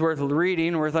 this is worth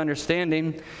reading, worth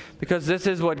understanding, because this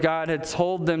is what God had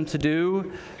told them to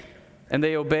do, and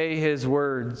they obey his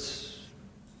words.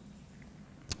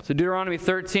 So Deuteronomy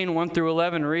 13, 1 through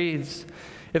 11 reads,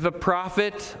 "If a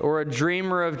prophet or a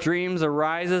dreamer of dreams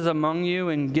arises among you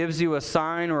and gives you a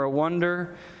sign or a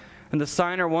wonder, and the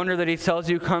sign or wonder that he tells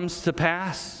you comes to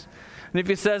pass, and if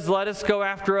he says, 'Let us go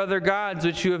after other gods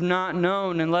which you have not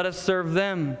known, and let us serve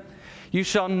them,' you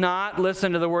shall not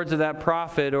listen to the words of that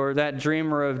prophet or that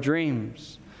dreamer of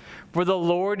dreams. For the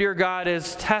Lord your God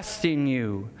is testing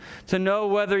you to know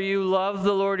whether you love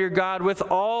the Lord your God with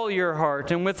all your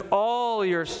heart and with all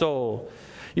your soul.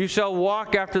 You shall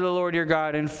walk after the Lord your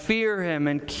God and fear him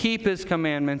and keep his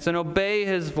commandments and obey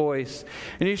his voice.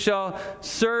 And you shall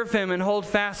serve him and hold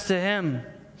fast to him.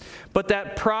 But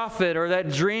that prophet or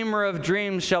that dreamer of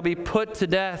dreams shall be put to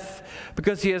death,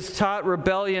 because he has taught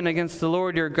rebellion against the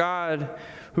Lord your God,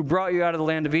 who brought you out of the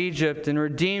land of Egypt and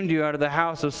redeemed you out of the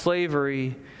house of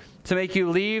slavery, to make you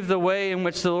leave the way in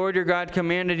which the Lord your God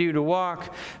commanded you to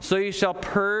walk. So you shall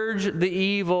purge the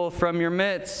evil from your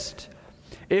midst.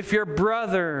 If your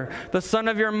brother, the son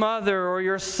of your mother, or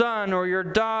your son, or your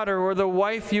daughter, or the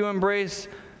wife you embrace,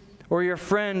 or your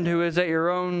friend who is at your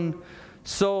own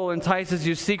soul entices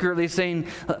you secretly, saying,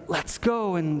 'Let's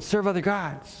go and serve other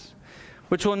gods,'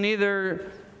 which will neither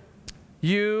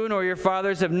you nor your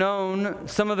fathers have known,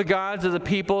 some of the gods of the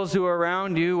peoples who are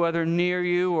around you, whether near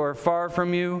you or far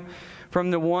from you, from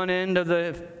the one end of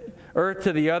the earth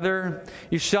to the other.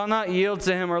 You shall not yield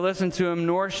to him or listen to him,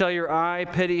 nor shall your eye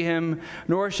pity him,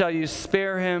 nor shall you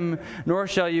spare him, nor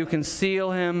shall you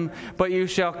conceal him, but you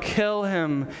shall kill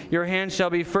him. Your hand shall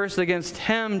be first against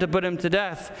him to put him to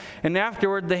death, and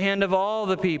afterward the hand of all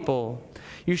the people.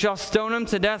 You shall stone him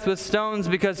to death with stones,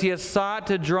 because he has sought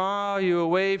to draw you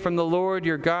away from the Lord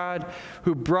your God,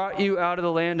 who brought you out of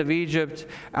the land of Egypt,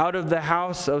 out of the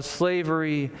house of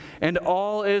slavery. And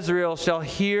all Israel shall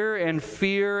hear and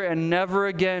fear and never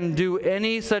again do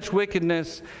any such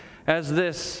wickedness as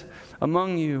this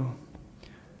among you."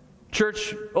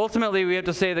 Church, ultimately we have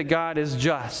to say that God is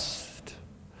just,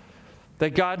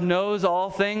 that God knows all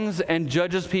things and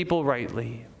judges people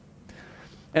rightly.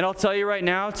 And I'll tell you right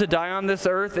now, to die on this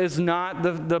earth is not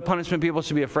the punishment people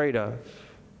should be afraid of.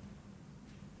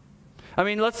 I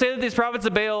mean, let's say that these prophets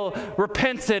of Baal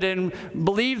repented and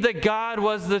believed that God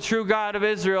was the true God of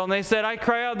Israel, and they said, "I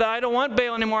cry out that I don't want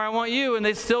Baal anymore, I want you," and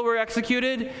they still were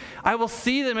executed. I will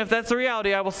see them, if that's the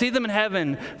reality, I will see them in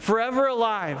heaven, forever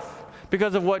alive,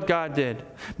 because of what God did.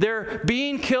 Their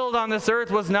being killed on this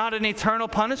earth was not an eternal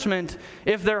punishment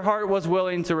if their heart was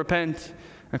willing to repent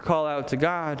and call out to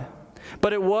God.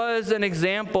 But it was an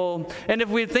example. And if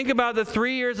we think about the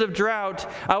 3 years of drought,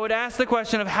 I would ask the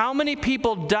question of how many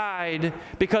people died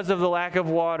because of the lack of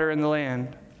water in the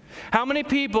land? How many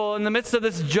people in the midst of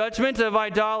this judgment of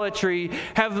idolatry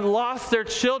have lost their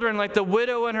children, like the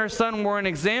widow and her son were an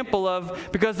example of,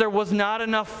 because there was not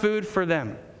enough food for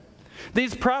them?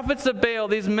 These prophets of Baal,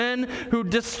 these men who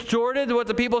distorted what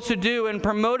the people should do and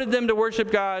promoted them to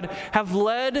worship God, have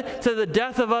led to the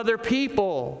death of other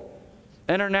people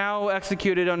and are now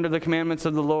executed under the commandments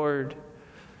of the Lord.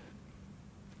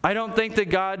 I don't think that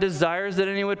God desires that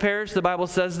any would perish. The Bible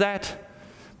says that.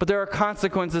 But there are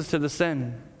consequences to the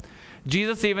sin.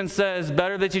 Jesus even says,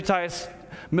 better that you tie a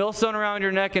millstone around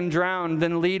your neck and drown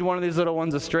than lead one of these little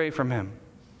ones astray from him.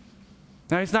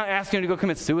 Now, he's not asking you to go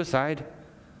commit suicide,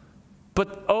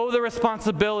 but the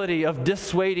responsibility of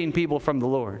dissuading people from the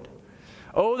Lord.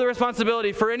 The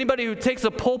responsibility for anybody who takes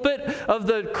a pulpit of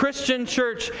the Christian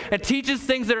church and teaches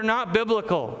things that are not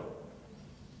biblical.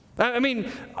 I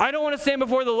mean, I don't want to stand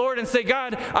before the Lord and say,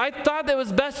 "God, I thought that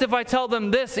was best if I tell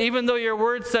them this, even though your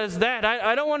word says that."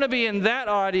 I don't want to be in that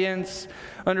audience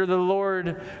under the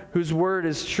Lord whose word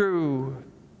is true.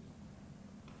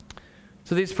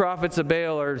 So these prophets of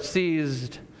Baal are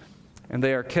seized and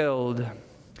they are killed.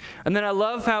 And then I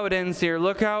love how it ends here.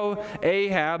 Look how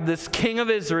Ahab, this king of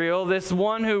Israel, this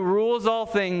one who rules all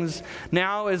things,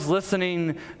 now is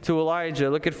listening to Elijah.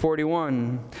 Look at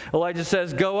 41. Elijah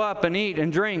says, "Go up and eat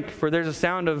and drink, for there's a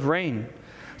sound of rain."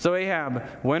 So Ahab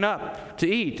went up to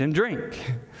eat and drink.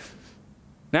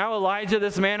 Now Elijah,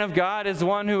 this man of God, is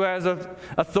one who has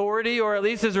authority, or at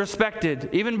least is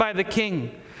respected, even by the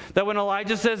king. That when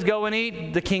Elijah says go and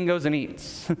eat, the king goes and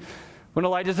eats. When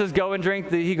Elijah says go and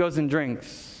drink, he goes and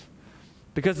drinks.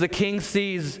 Because the king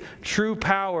sees true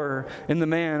power in the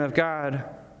man of God.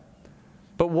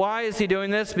 But why is he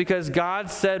doing this? Because God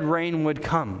said rain would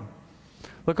come.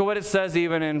 Look at what it says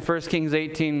even in 1 Kings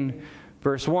 18,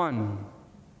 verse 1.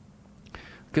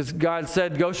 Because God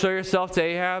said, go show yourself to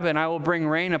Ahab, and I will bring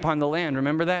rain upon the land.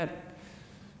 Remember that?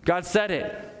 God said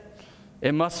it.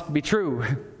 It must be true.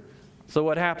 So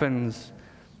what happens?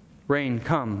 Rain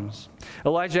comes.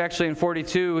 Elijah actually in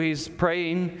 42, he's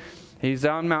praying. He's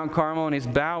on Mount Carmel, and he's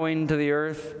bowing to the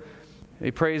earth.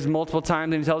 He prays multiple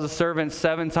times, and he tells his servants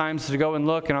 7 times to go and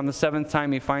look, and on the 7th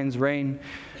time he finds rain.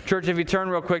 Church, if you turn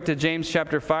real quick to James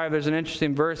chapter 5, there's an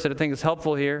interesting verse that I think is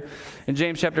helpful here. In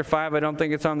James chapter 5, I don't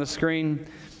think it's on the screen.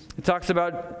 It talks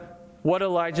about what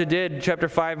Elijah did, chapter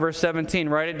 5, verse 17.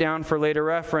 Write it down for later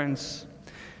reference.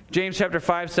 James chapter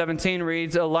 5, 17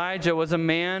 reads, Elijah was a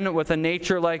man with a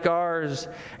nature like ours,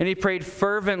 and he prayed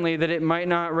fervently that it might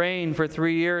not rain for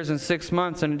 3 years and 6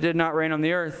 months, and it did not rain on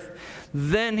the earth.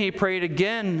 Then he prayed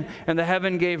again, and the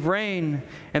heaven gave rain,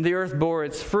 and the earth bore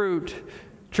its fruit.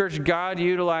 Church, God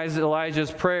utilized Elijah's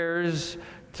prayers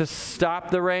to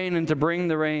stop the rain and to bring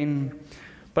the rain.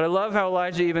 But I love how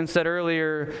Elijah even said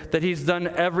earlier that he's done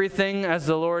everything as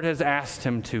the Lord has asked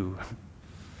him to.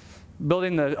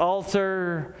 Building the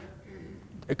altar,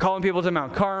 calling people to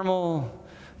Mount Carmel,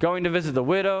 going to visit the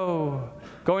widow,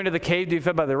 going to the cave to be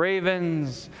fed by the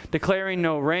ravens, declaring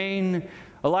no rain.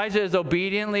 Elijah is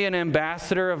obediently an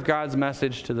ambassador of God's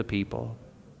message to the people.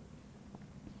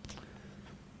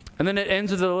 And then it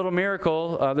ends with a little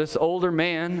miracle. This older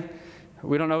man,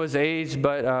 we don't know his age,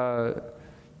 but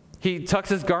he tucks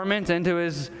his garment into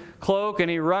his cloak, and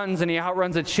he runs, and he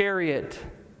outruns a chariot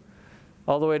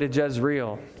all the way to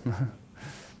Jezreel.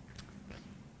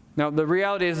 Now, the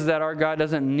reality is that our God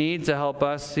doesn't need to help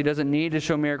us. He doesn't need to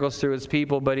show miracles through his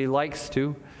people, but he likes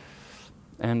to.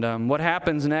 And what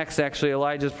happens next, actually,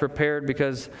 Elijah's prepared,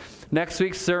 because next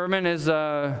week's sermon is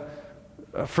a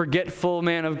forgetful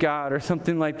man of God or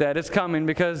something like that. It's coming,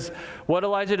 because what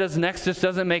Elijah does next just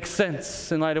doesn't make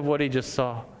sense in light of what he just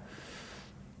saw.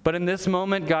 But in this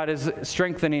moment, God is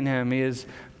strengthening him. He is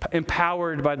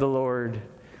empowered by the Lord,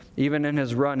 even in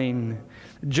his running.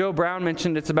 Joe Brown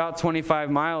mentioned it's about 25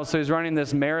 miles, so he's running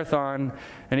this marathon,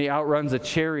 and he outruns a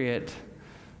chariot.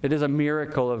 It is a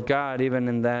miracle of God, even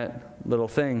in that little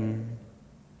thing.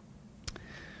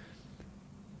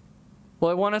 Well,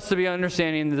 I want us to be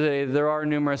understanding today there are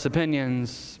numerous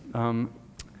opinions,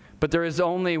 but there is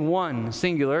only one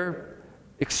singular,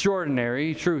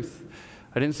 extraordinary truth.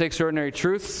 I didn't say extraordinary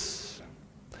truths.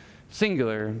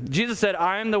 Singular. Jesus said,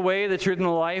 I am the way, the truth, and the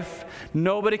life.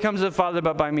 Nobody comes to the Father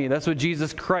but by me. That's what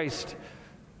Jesus Christ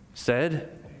said.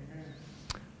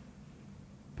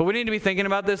 But we need to be thinking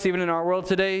about this even in our world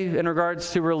today in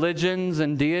regards to religions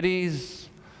and deities,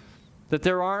 that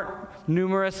there aren't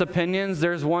numerous opinions.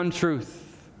 There's one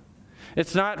truth.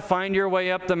 It's not find your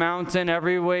way up the mountain,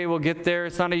 every way will get there.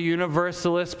 It's not a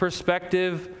universalist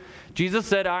perspective. Jesus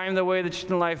said, I am the way, the truth,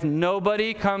 and the life.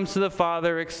 Nobody comes to the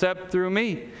Father except through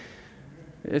me.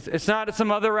 It's not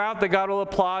some other route that God will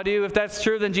applaud you. If that's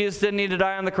true, then Jesus didn't need to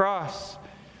die on the cross.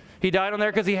 He died on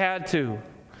there because he had to.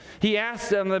 He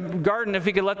asked in the garden if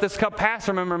he could let this cup pass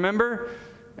from him, remember?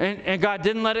 And God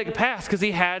didn't let it pass because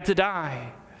he had to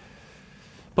die.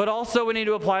 But also we need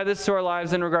to apply this to our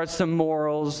lives in regards to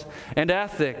morals and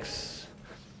ethics.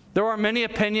 There are many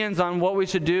opinions on what we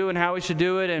should do and how we should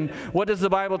do it, and what does the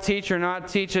Bible teach or not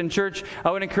teach. In church,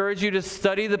 I would encourage you to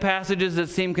study the passages that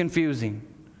seem confusing.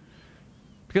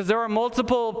 Because there are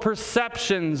multiple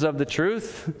perceptions of the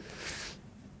truth,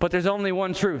 but there's only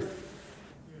one truth.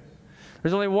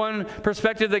 There's only one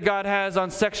perspective that God has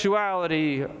on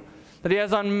sexuality, that he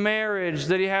has on marriage,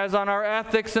 that he has on our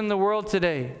ethics in the world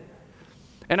today.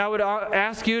 And I would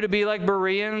ask you to be like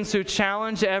Bereans who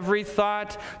challenge every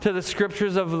thought to the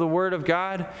scriptures of the Word of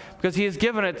God, because he has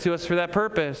given it to us for that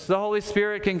purpose. The Holy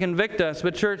Spirit can convict us.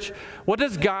 But church, what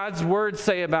does God's Word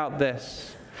say about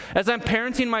this? As I'm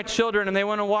parenting my children and they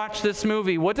want to watch this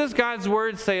movie, what does God's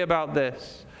Word say about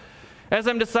this? As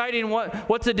I'm deciding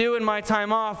what to do in my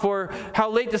time off, or how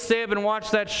late to stay up and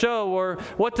watch that show, or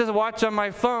what to watch on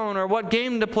my phone, or what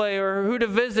game to play, or who to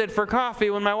visit for coffee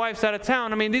when my wife's out of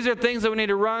town. I mean, these are things that we need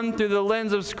to run through the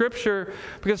lens of Scripture,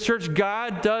 because, church,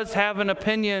 God does have an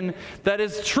opinion that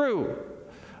is true,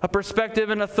 a perspective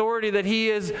and authority that he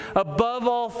is above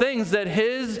all things, that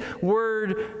his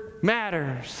word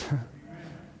matters.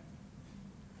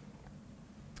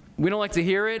 We don't like to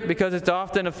hear it because it's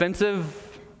often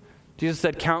offensive. Jesus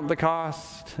said, count the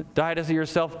cost, die to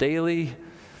yourself daily.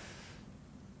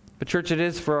 But church, it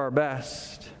is for our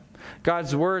best.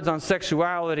 God's words on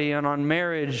sexuality and on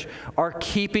marriage are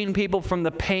keeping people from the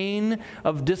pain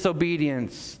of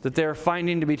disobedience that they're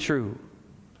finding to be true.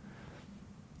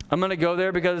 I'm going to go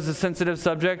there because it's a sensitive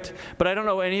subject, but I don't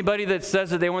know anybody that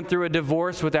says that they went through a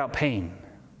divorce without pain.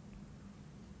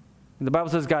 The Bible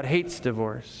says God hates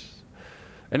divorce.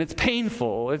 And it's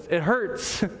painful. It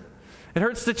hurts. It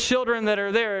hurts the children that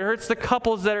are there. It hurts the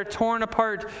couples that are torn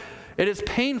apart. It is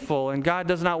painful, and God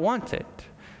does not want it.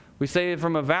 We say it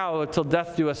from a vow, until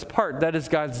death do us part. That is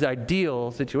God's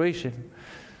ideal situation.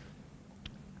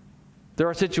 There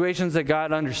are situations that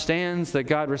God understands, that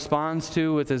God responds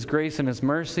to with His grace and His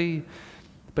mercy.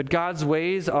 But God's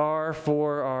ways are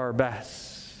for our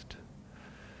best.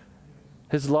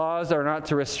 His laws are not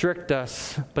to restrict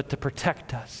us, but to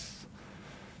protect us.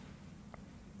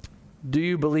 Do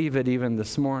you believe it even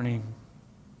this morning?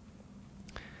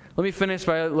 Let me finish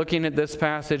by looking at this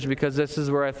passage because this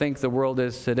is where I think the world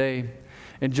is today.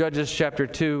 In Judges chapter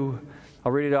 2,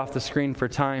 I'll read it off the screen for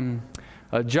time.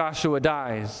 Joshua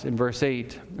dies in verse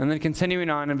 8. And then continuing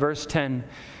on in verse 10,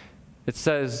 it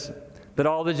says that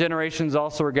all the generations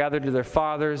also were gathered to their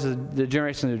fathers, the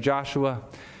generations of Joshua.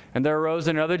 And there arose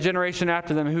another generation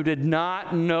after them who did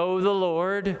not know the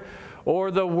Lord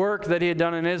or the work that He had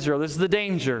done in Israel. This is the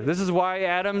danger. This is why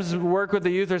Adam's work with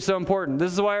the youth are so important.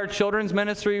 This is why our children's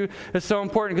ministry is so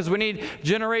important, because we need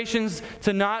generations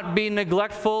to not be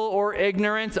neglectful or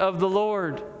ignorant of the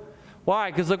Lord. Why?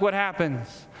 Because look what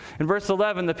happens. In verse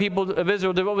 11, the people of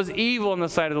Israel did what was evil in the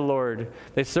sight of the Lord.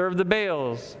 They served the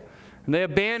Baals. And they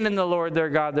abandoned the Lord their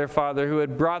God, their Father, who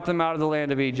had brought them out of the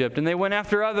land of Egypt. And they went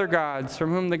after other gods,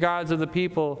 from whom the gods of the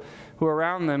people who were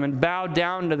around them, and bowed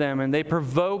down to them. And they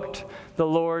provoked the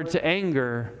Lord to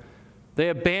anger. They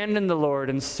abandoned the Lord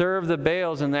and served the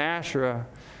Baals and the Asherah.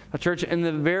 Now, church, in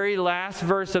the very last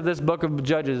verse of this book of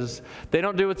Judges, they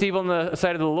don't do what's evil in the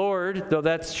sight of the Lord, though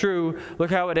that's true.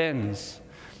 Look how it ends.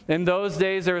 In those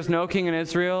days there was no king in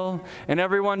Israel, and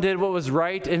everyone did what was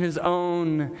right in his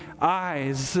own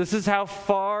eyes. This is how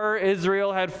far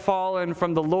Israel had fallen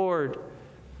from the Lord.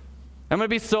 I'm going to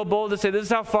be so bold to say this is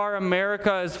how far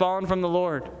America has fallen from the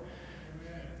Lord.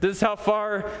 This is how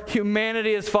far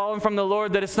humanity has fallen from the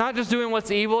Lord, that it's not just doing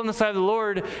what's evil in the sight of the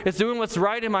Lord, it's doing what's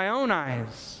right in my own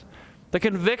eyes. The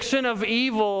conviction of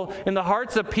evil in the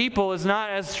hearts of people is not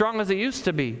as strong as it used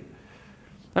to be.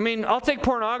 I mean, I'll take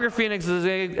pornography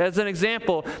as an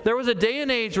example. There was a day and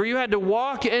age where you had to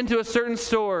walk into a certain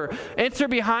store, enter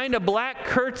behind a black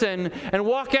curtain, and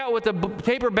walk out with a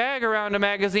paper bag around a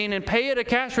magazine and pay at a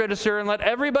cash register and let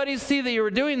everybody see that you were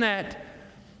doing that.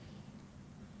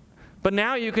 But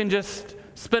now you can just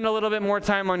spend a little bit more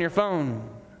time on your phone.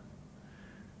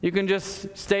 You can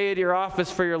just stay at your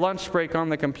office for your lunch break on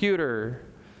the computer.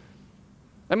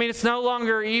 I mean, it's no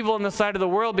longer evil in the sight of the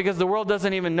world because the world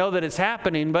doesn't even know that it's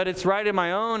happening, but it's right in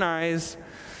my own eyes.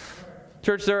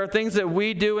 Church, there are things that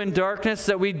we do in darkness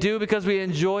that we do because we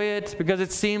enjoy it, because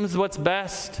it seems what's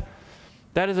best.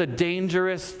 That is a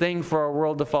dangerous thing for our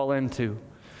world to fall into.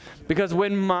 Because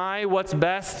when my what's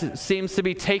best seems to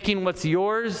be taking what's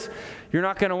yours, you're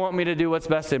not going to want me to do what's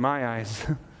best in my eyes.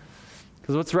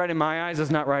 Because what's right in my eyes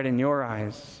is not right in your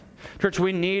eyes. Church,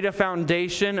 we need a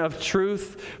foundation of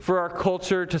truth for our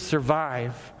culture to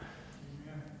survive.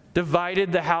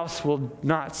 Divided, the house will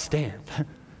not stand.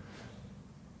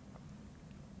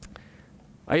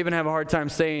 I even have a hard time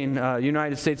saying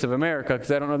United States of America because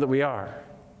I don't know that we are.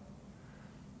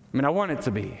 I mean, I want it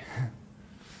to be.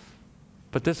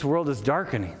 But this world is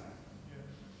darkening,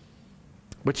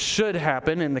 which should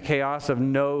happen in the chaos of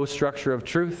no structure of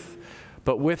truth.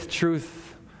 But with truth,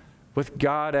 with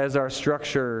God as our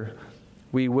structure,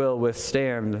 we will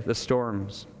withstand the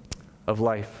storms of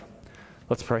life.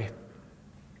 Let's pray.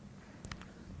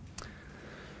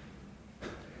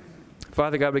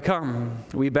 Father God, we come,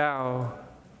 we bow.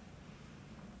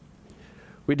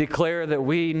 We declare that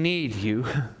we need you.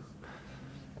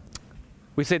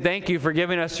 We say thank you for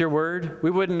giving us your word.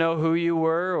 We wouldn't know who you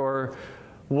were or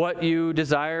what you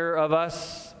desire of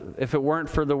us if it weren't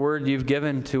for the word you've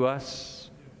given to us.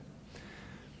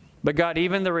 But God,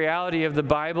 even the reality of the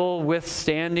Bible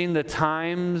withstanding the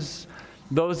times,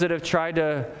 those that have tried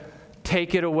to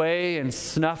take it away and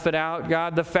snuff it out,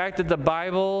 God, the fact that the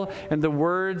Bible and the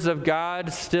words of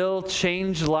God still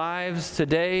change lives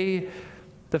today,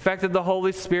 the fact that the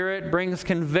Holy Spirit brings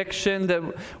conviction that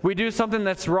we do something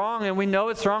that's wrong and we know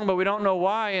it's wrong, but we don't know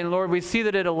why. And Lord, we see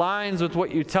that it aligns with what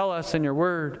you tell us in your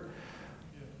word.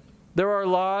 There are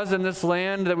laws in this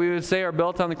land that we would say are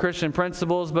built on the Christian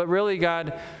principles, but really,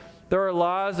 God, There are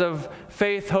laws of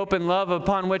faith, hope, and love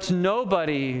upon which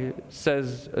nobody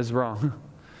says is wrong.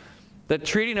 That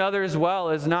treating others well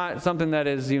is not something that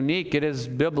is unique. It is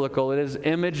biblical. It is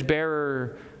image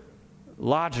bearer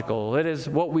logical. It is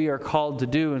what we are called to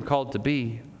do and called to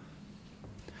be.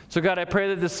 So God, I pray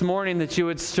that this morning that you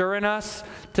would stir in us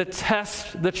to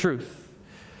test the truth.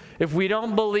 If we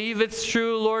don't believe it's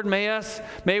true, Lord,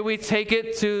 may we take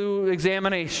it to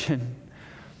examination.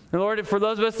 And Lord, for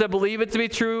those of us that believe it to be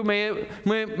true, may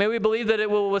we believe that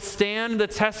it will withstand the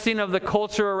testing of the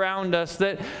culture around us,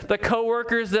 that the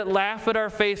coworkers that laugh at our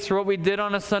face for what we did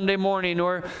on a Sunday morning,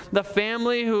 or the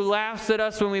family who laughs at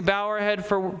us when we bow our head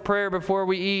for prayer before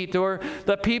we eat, or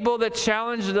the people that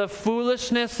challenge the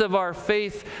foolishness of our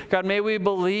faith, God, may we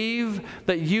believe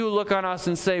that you look on us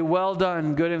and say, well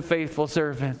done, good and faithful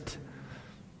servant.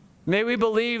 May we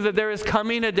believe that there is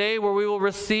coming a day where we will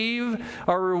receive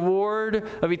our reward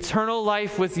of eternal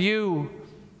life with you,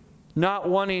 not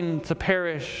wanting to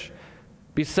perish,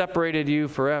 be separated you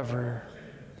forever.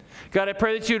 God, I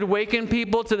pray that you'd awaken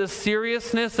people to the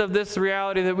seriousness of this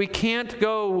reality, that we can't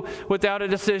go without a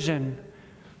decision.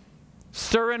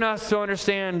 Stir in us to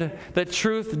understand that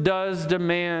truth does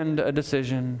demand a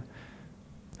decision.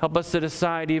 Help us to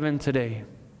decide even today.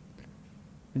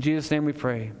 In Jesus' name we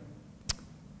pray.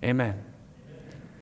 Amen.